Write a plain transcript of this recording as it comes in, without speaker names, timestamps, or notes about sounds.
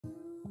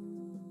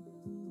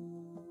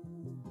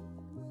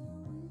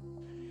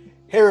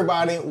Hey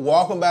everybody,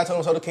 welcome back to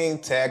Minnesota King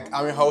Tech.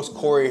 I'm your host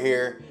Corey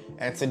here,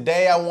 and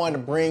today I wanted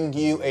to bring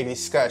you a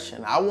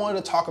discussion. I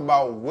wanted to talk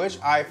about which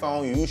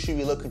iPhone you should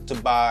be looking to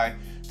buy.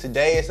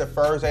 Today is the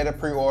first day to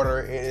pre-order.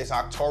 It is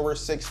October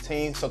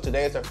 16th, so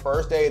today is the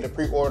first day to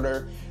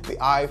pre-order the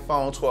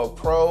iPhone 12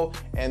 Pro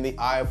and the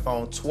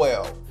iPhone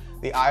 12.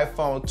 The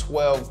iPhone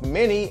 12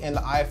 mini and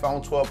the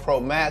iPhone 12 Pro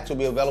Max will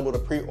be available to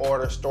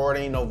pre-order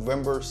starting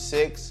November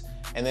 6th,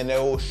 and then they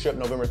will ship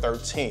November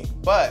 13th.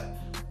 But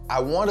I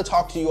want to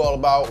talk to you all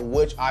about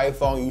which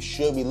iPhone you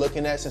should be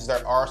looking at since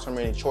there are so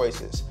many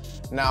choices.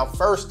 Now,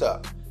 first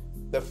up,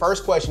 the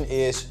first question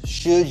is,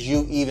 should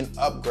you even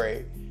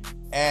upgrade?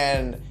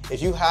 And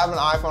if you have an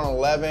iPhone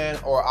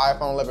 11 or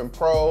iPhone 11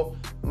 Pro,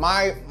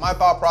 my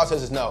thought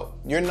process is no.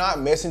 You're not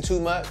missing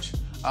too much.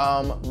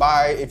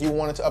 If you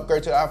wanted to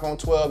upgrade to the iPhone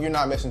 12, you're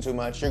not missing too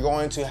much. You're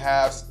going to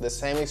have the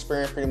same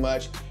experience pretty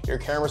much. Your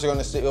cameras are going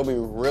to still be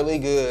really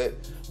good.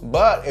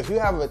 But if you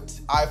have an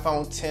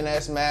iPhone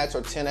XS Max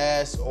or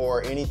XS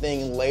or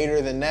anything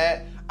later than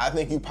that, I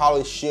think you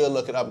probably should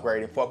look at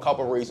upgrading for a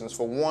couple of reasons.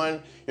 For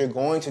one, you're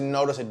going to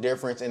notice a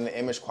difference in the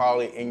image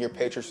quality in your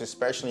pictures,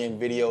 especially in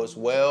video as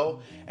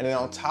well. And then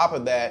on top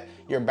of that,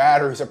 your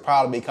batteries are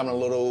probably becoming a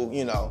little,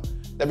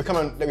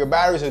 your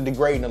batteries are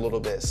degrading a little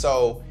bit.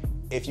 So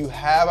if you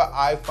have an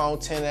iPhone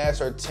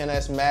XS or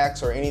XS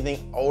Max or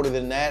anything older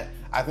than that,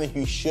 I think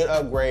you should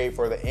upgrade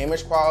for the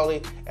image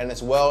quality and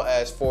as well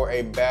as for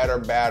a better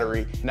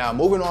battery. Now,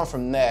 moving on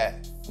from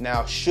that,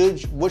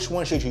 which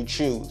one should you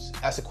choose?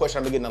 That's a question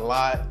I've been getting a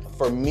lot.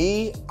 For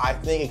me, I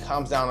think it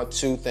comes down to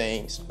two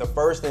things. The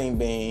first thing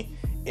being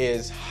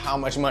is how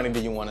much money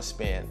do you want to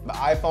spend? The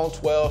iPhone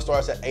 12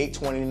 starts at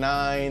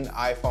 $829,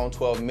 iPhone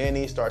 12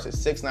 mini starts at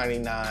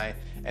 $699.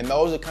 And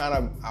those are kind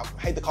of, I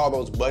hate to call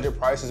those budget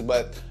prices,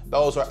 but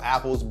those are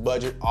Apple's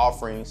budget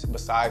offerings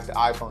besides the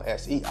iPhone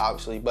SE,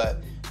 obviously. But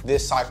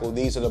this cycle,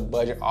 these are the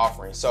budget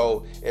offerings.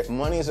 So if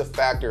money is a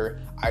factor,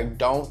 I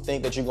don't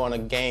think that you're going to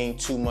gain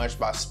too much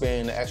by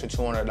spending the extra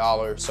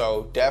 $200.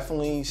 So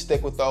definitely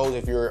stick with those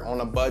if you're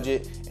on a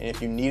budget. And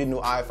if you need a new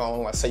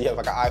iPhone, let's say you have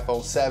like an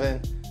iPhone 7,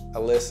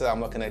 Alyssa,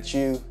 I'm looking at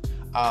you.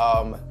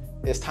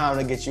 It's time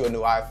to get you a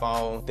new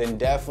iPhone, then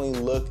definitely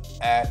look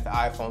at the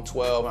iPhone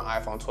 12 and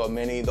iPhone 12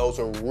 mini. Those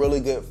are really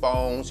good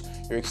phones.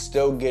 You're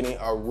still getting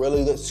a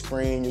really good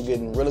screen, you're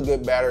getting really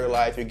good battery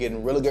life, you're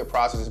getting really good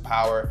processing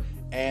power,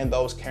 and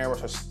those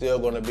cameras are still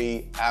gonna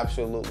be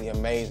absolutely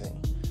amazing.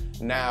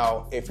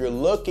 Now, if you're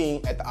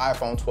looking at the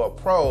iPhone 12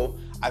 Pro,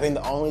 I think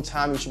the only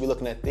time you should be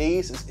looking at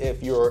these is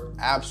if you're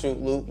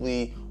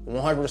absolutely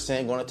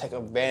 100% gonna take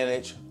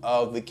advantage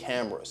of the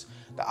cameras.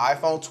 The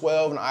iPhone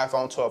 12 and the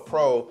iPhone 12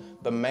 Pro,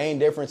 the main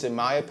difference in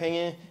my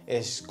opinion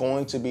is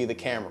going to be the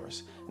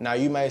cameras. Now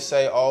you may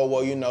say, oh,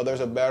 well,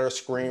 there's a better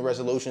screen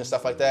resolution and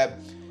stuff like that.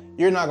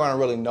 You're not gonna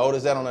really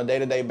notice that on a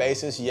day-to-day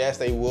basis. Yes,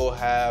 they will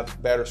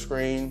have better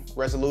screen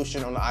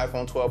resolution on the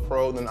iPhone 12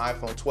 Pro than the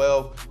iPhone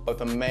 12, but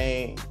the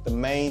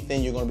main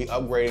thing you're gonna be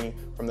upgrading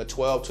from the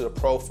 12 to the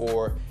Pro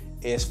for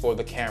is for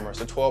the cameras.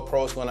 The 12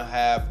 Pro is gonna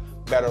have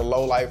better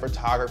low light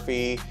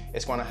photography.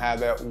 It's gonna have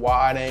that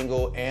wide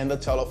angle and the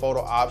telephoto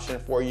option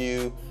for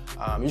you.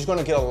 You're just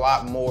gonna get a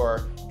lot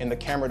more in the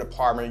camera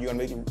department. You're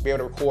gonna be able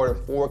to record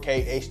in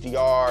 4K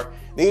HDR.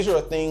 These are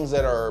the things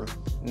that are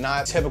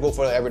not typical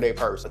for the everyday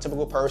person. A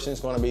typical person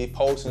is gonna be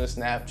posting to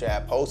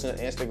Snapchat, posting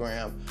to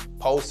Instagram,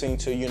 posting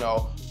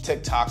to,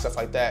 TikTok, stuff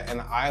like that. And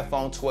the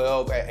iPhone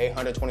 12 at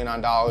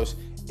 $829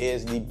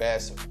 is the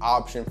best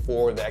option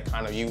for that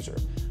kind of user.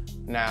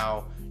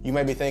 Now, you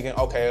may be thinking,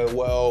 okay,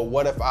 well,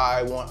 what if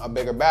I want a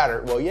bigger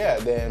battery? Well, yeah,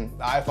 then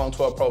the iPhone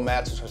 12 Pro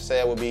Max, which I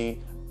said will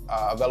be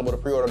available to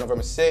pre-order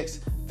November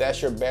 6th.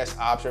 That's your best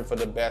option for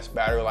the best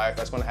battery life.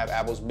 That's gonna have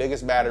Apple's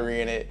biggest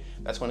battery in it.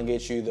 That's gonna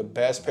get you the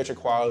best picture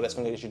quality. That's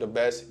gonna get you the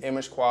best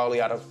image quality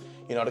out of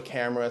the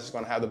cameras. It's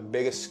gonna have the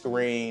biggest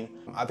screen.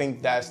 I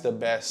think that's the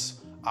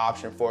best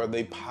option for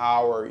the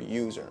power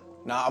user.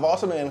 Now, I've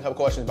also been getting a couple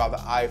questions about the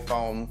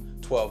iPhone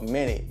 12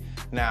 mini.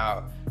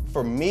 Now,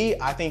 for me,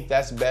 I think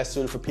that's best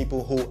suited for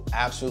people who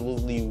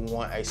absolutely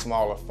want a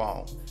smaller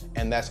phone.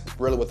 And that's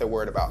really what they're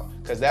worried about.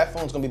 Because that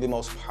phone's gonna be the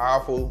most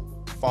powerful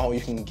phone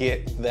you can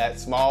get that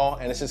small.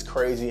 And it's just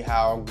crazy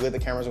how good the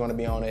cameras are gonna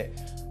be on it,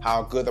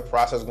 how good the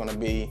processor is gonna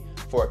be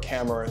for a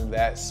camera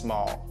that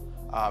small.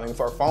 And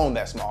for a phone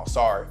that small,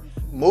 sorry.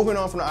 Moving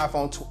on from the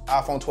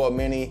iPhone 12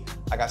 mini,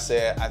 like I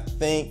said, I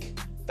think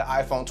the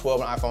iPhone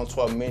 12 and iPhone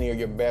 12 mini are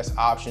your best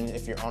option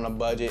if you're on a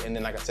budget. And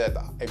then like I said,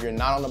 if you're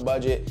not on a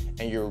budget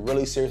and you're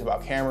really serious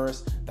about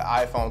cameras, the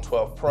iPhone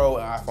 12 Pro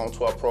and iPhone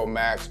 12 Pro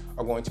Max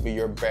are going to be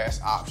your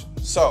best option.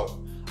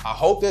 So I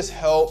hope this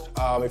helped.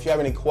 If you have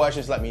any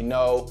questions, let me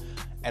know.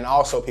 And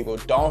also people,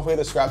 don't forget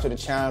to subscribe to the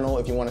channel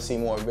if you want to see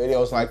more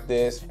videos like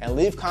this, and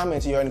leave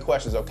comments if you have any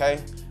questions, okay?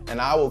 And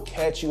I will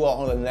catch you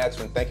all on the next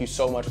one. Thank you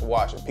so much for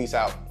watching. Peace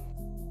out.